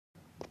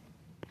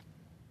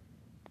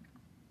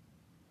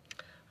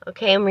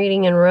Okay, I'm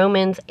reading in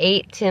Romans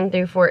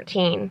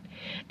 8:10-14.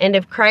 And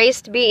if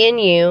Christ be in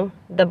you,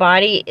 the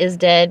body is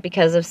dead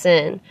because of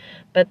sin,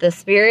 but the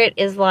Spirit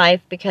is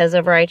life because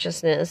of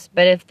righteousness.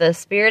 But if the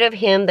Spirit of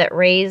him that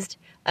raised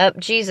up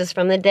Jesus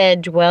from the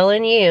dead dwell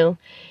in you,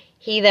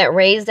 he that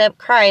raised up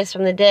Christ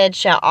from the dead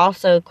shall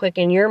also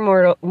quicken your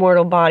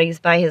mortal bodies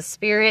by his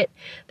Spirit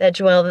that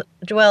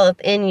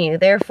dwelleth in you.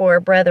 Therefore,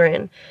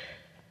 brethren,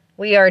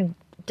 we are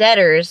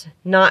debtors,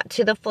 not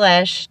to the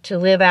flesh, to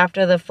live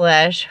after the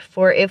flesh.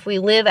 For if we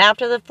live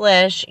after the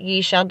flesh,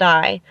 ye shall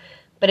die.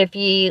 But if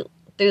ye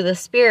through the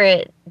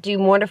Spirit do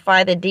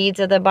mortify the deeds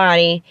of the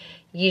body,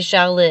 ye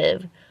shall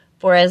live.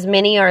 For as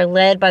many are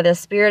led by the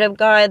Spirit of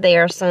God, they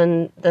are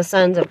the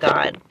sons of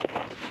God.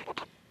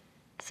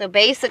 So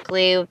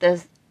basically,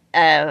 the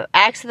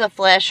acts of the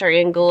flesh are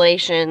in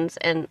Galatians,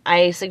 and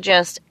I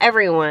suggest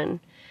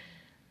everyone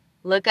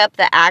look up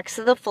the acts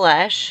of the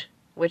flesh,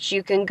 which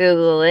you can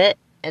Google it,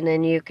 and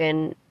then you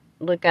can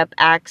look up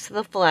acts of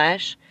the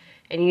flesh,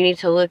 and you need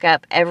to look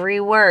up every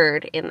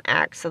word in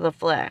acts of the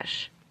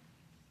flesh.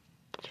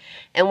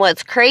 And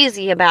what's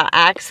crazy about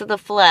acts of the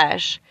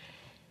flesh,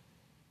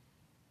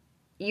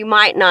 you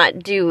might not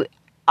do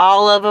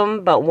all of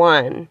them but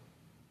one.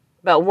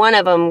 But one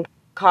of them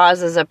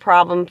causes a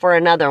problem for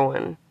another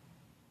one.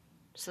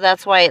 So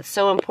that's why it's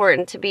so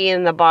important to be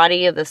in the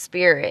body of the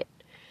Spirit.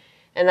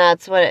 And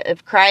that's what,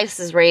 if Christ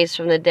is raised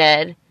from the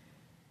dead,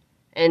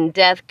 and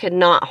death could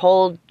not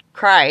hold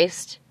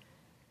Christ,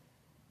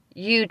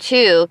 you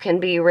too can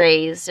be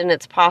raised, and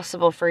it's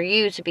possible for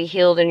you to be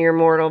healed in your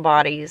mortal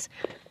bodies,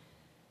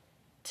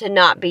 to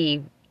not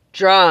be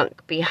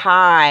drunk, be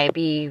high,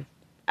 be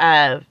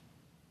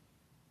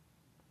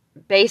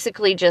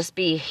basically just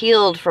be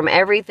healed from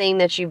everything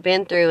that you've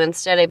been through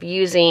instead of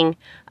using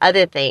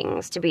other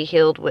things to be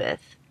healed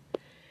with,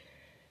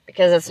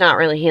 because it's not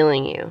really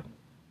healing you.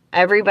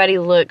 Everybody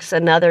looks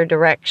another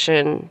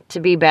direction to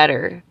be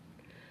better.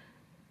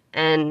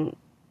 And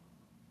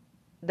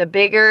the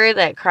bigger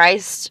that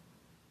Christ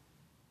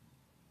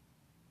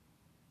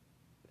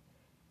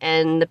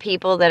and the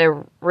people that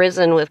are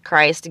risen with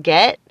Christ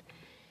get,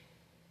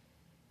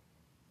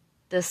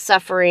 the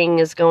suffering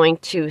is going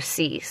to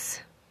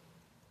cease.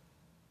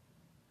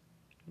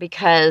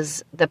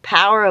 Because the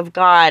power of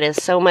God is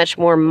so much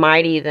more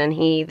mighty than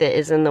he that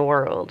is in the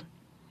world.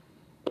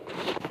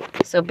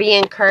 So be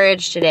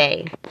encouraged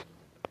today.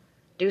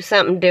 Do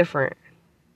something different.